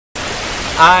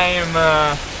I'm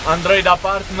Android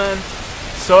apartment.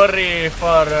 Sorry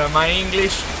for my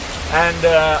English, and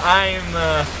I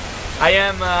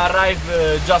am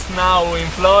arrived just now in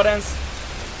Florence,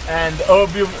 and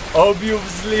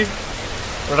obviously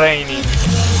raining.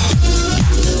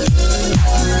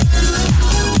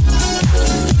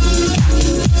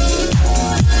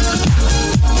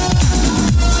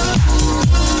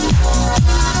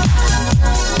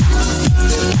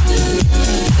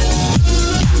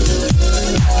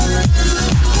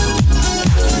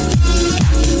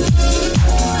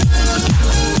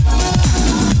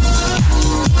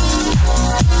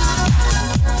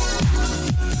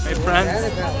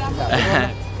 Friends,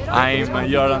 I'm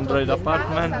your Android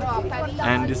apartment,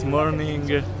 and this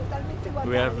morning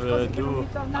we have do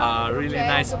a really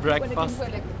nice breakfast,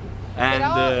 and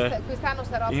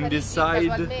in this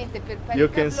side you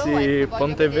can see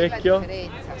Ponte Vecchio,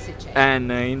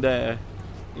 and in the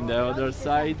other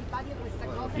side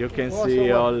you can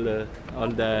see all the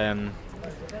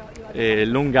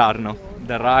Lungarno,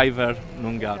 the river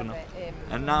Lungarno.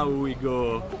 And now we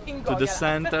go to the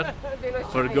center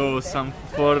for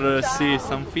see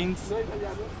some things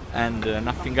and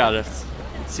nothing others.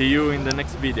 See you in the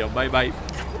next video. Bye bye.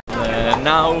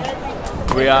 Now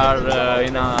we are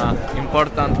in an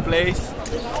important place,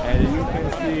 and you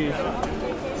can see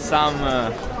some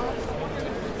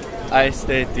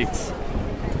aesthetics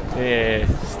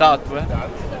statue.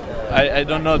 I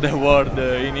don't know the word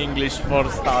in English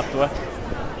for statue,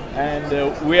 and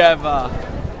we have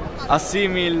a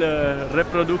similar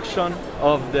reproduction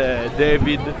of the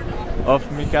David of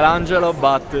Michelangelo,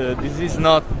 but this is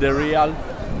not the real,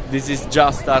 this is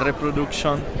just a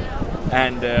reproduction,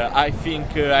 and I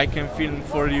think I can film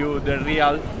for you the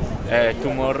real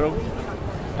tomorrow.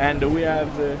 And we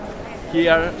have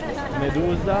here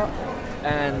Medusa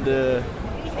and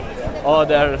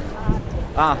other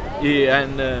come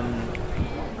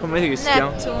si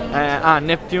chiama?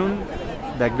 Neptune,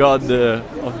 the god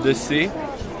of the sea.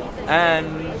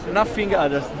 And nothing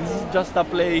others. This is just a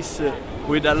place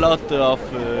with a lot of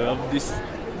this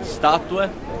statue.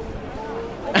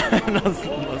 No,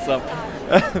 so.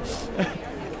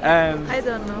 And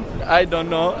I don't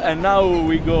know. And now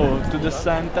we go to the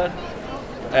center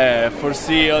for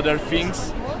see other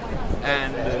things.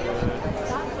 And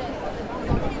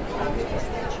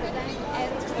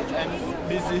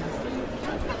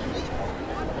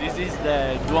this is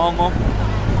the Duomo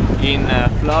in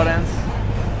Florence.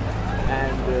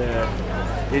 And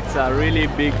it's a really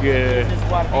big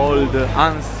old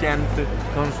ancient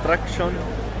construction,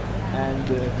 and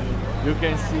you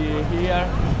can see here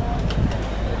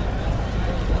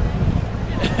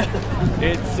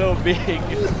it's so big,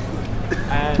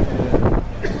 and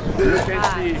you can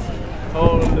see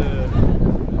all the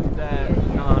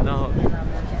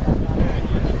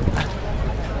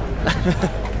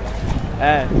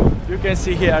and you can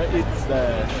see here it's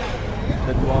the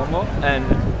Duomo, and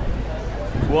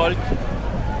walk.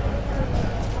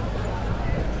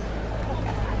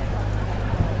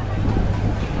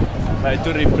 Vai,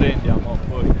 tu riprendiamo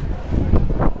poi.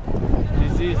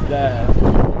 This is the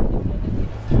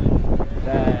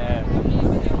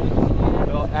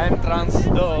entrance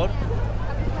door.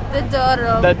 The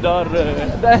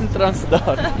entrance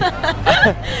door.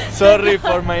 Sorry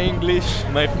for my English,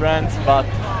 my friends, but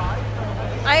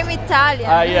I'm Italian.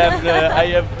 I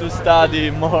have to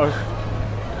study more.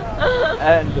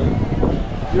 And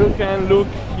you can look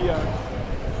here,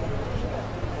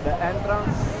 the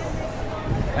entrance,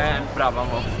 and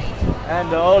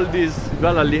and all these,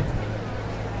 guarda lì,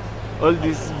 all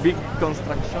these big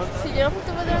constructions. Sì, gliel'ho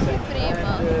fatto vedere anche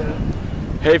prima.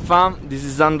 Hey fam, this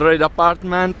is Android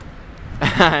apartment,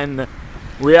 and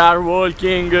we are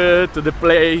walking to the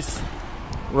place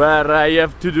where I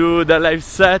have to do the live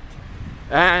set,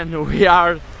 and we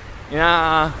are in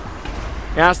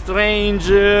a strange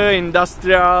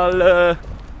industrial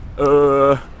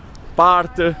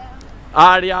part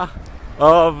area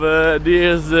of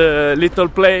this little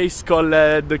place called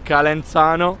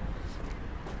Calenzano,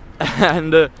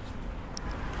 and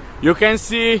you can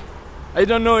see, I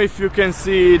don't know if you can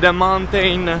see the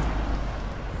mountain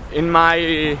in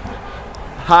my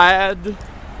head,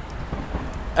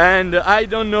 and I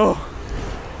don't know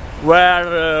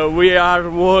where we are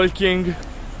walking.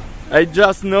 I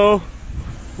just know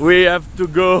we have to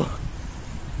go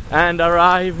and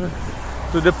arrive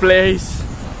to the place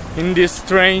in this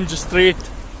strange street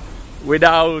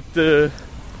without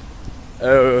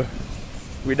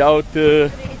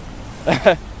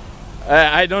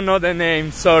I don't know the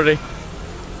name, sorry.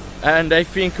 And I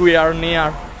think we are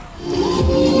near.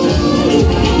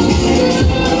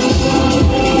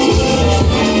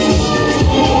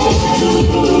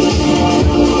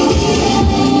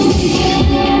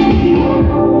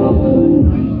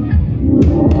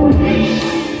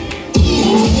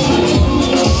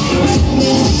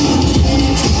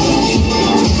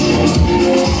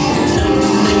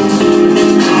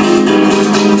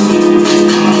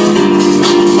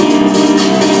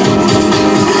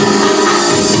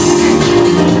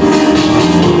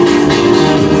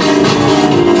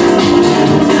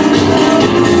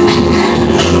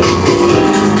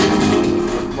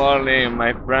 morning,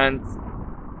 my friends.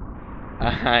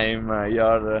 I'm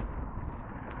your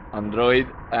Android,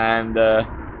 and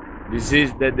this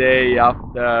is the day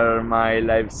after my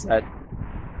live set.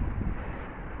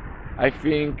 I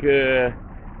think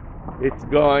it's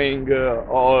going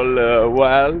all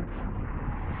well,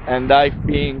 and I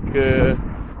think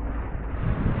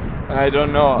I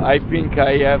don't know. I think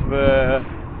I have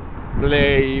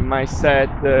play my set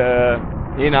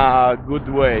in a good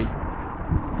way,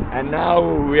 and now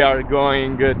we are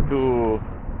going to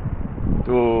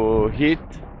hit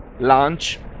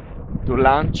lunch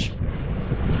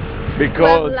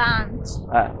because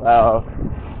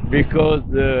because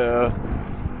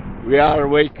we are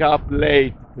wake up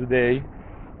late today,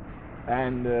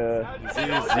 and this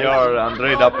is your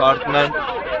Android apartment,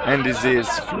 and this is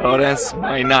Florence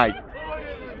by night.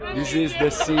 This is the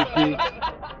city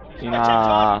in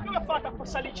a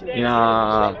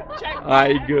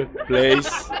high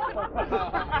place,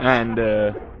 and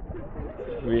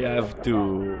we have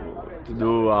to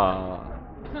do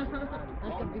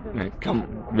come,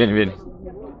 vieni.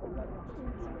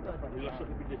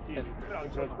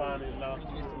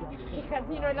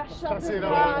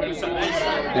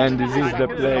 And this is the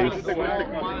place.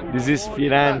 This is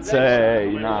Firenze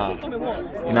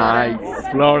in a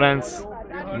Florence,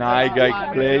 in a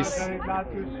high place,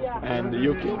 and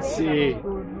you can see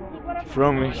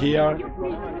from here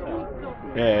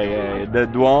the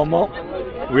Duomo.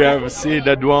 We have seen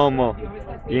the Duomo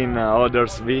in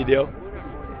others video,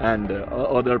 and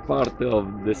other part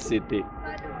of the city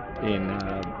in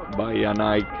by a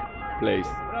high place.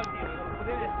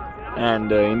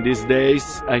 And in these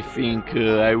days, I think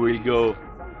I will go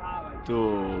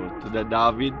to the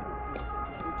David,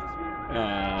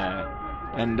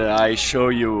 and I show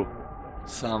you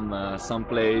some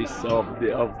place of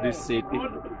this city,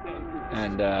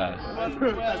 and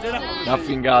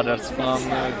nothing others. Fam,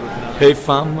 hey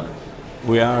fam,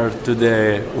 we are to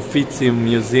the Uffizi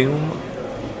Museum,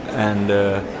 and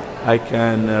I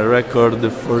can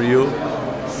record for you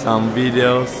some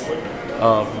videos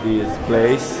of this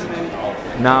place.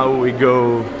 Now we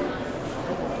go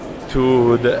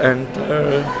to the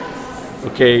enter.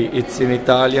 Okay, it's in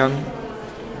Italian,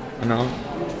 you know,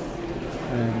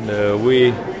 and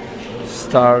we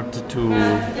start to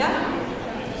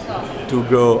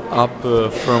go up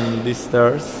from these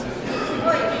stairs,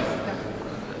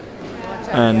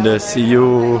 and see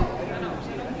you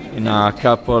in a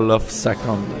couple of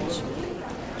seconds.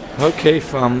 Okay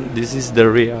fam, this is the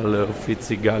real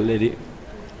Uffizi Gallery.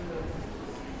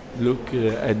 Look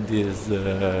at this,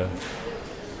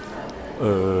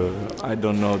 I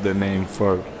don't know the name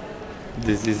for.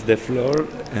 This is the floor,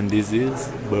 and this is,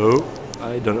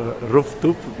 I don't know,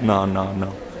 rooftop?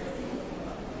 No.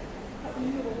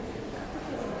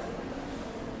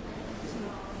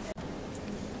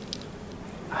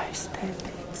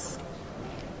 Aesthetics.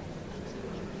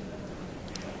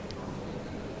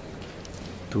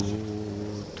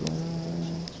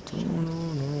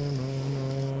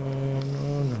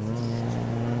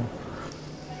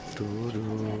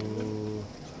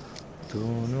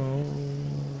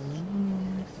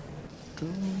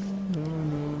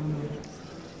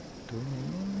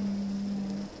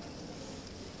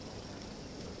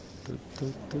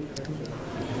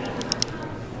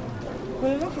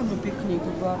 Quello là fanno picnic,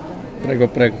 guarda.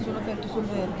 Prego. Sono aperto sul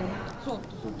verde.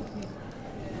 Sotto qui.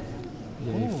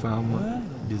 Hey fam,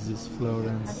 this is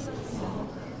Florence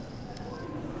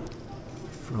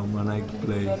from an egg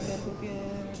place.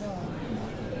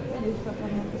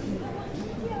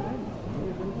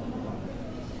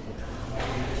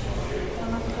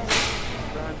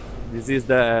 This is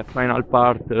the final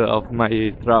part of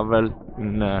my travel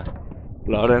in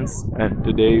Florence, and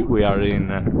today we are in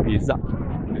Pisa.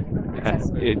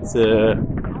 It's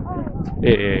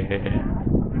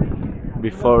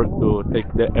before to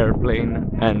take the airplane,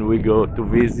 and we go to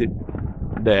visit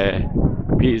the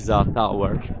Pisa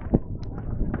Tower,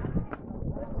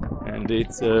 and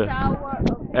it's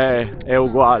è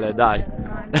uguale, dai.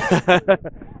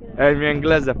 Il mio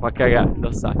inglese fa cagare,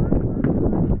 lo sai.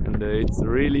 And it's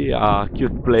really a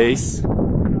cute place,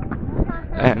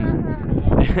 and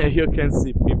you can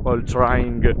see people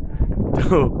trying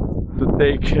to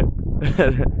take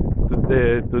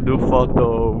to do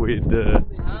photo with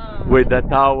the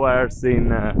towers in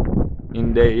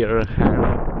their hand,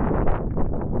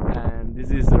 and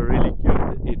this is really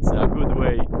cute. It's a good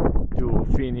way to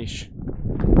finish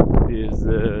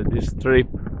this trip,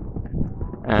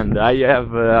 and I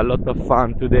have a lot of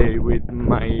fun today with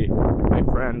my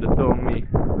friend Tommy.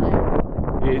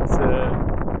 It's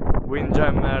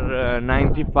Windjammer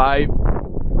 95,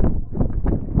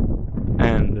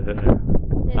 and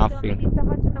nothing.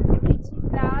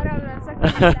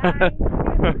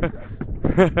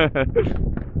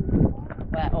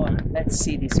 Well, oh, let's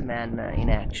see this man in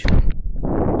action.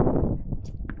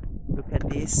 Look at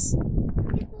this.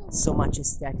 So much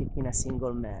aesthetic in a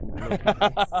single man. Look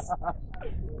at this.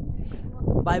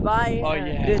 Bye bye. Oh,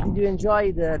 yeah. Did you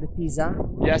enjoy the pizza?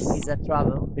 Yes. Pizza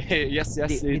travel. Yes,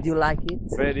 yes. Did you like it?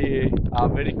 Very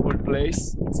cool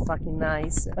place. It's fucking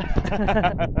nice.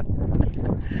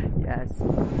 Yes.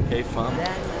 Okay, fun.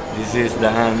 This is the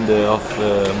end of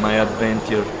my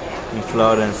adventure in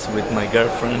Florence with my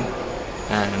girlfriend,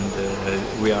 and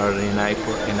we are in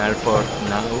airport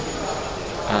now,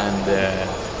 and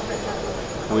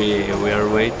we are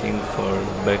waiting for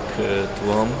back to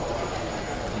home,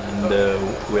 and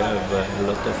we have a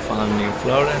lot of fun in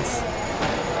Florence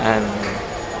and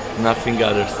nothing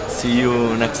others. See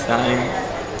you next time.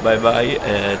 Bye bye.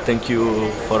 Thank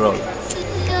you for all.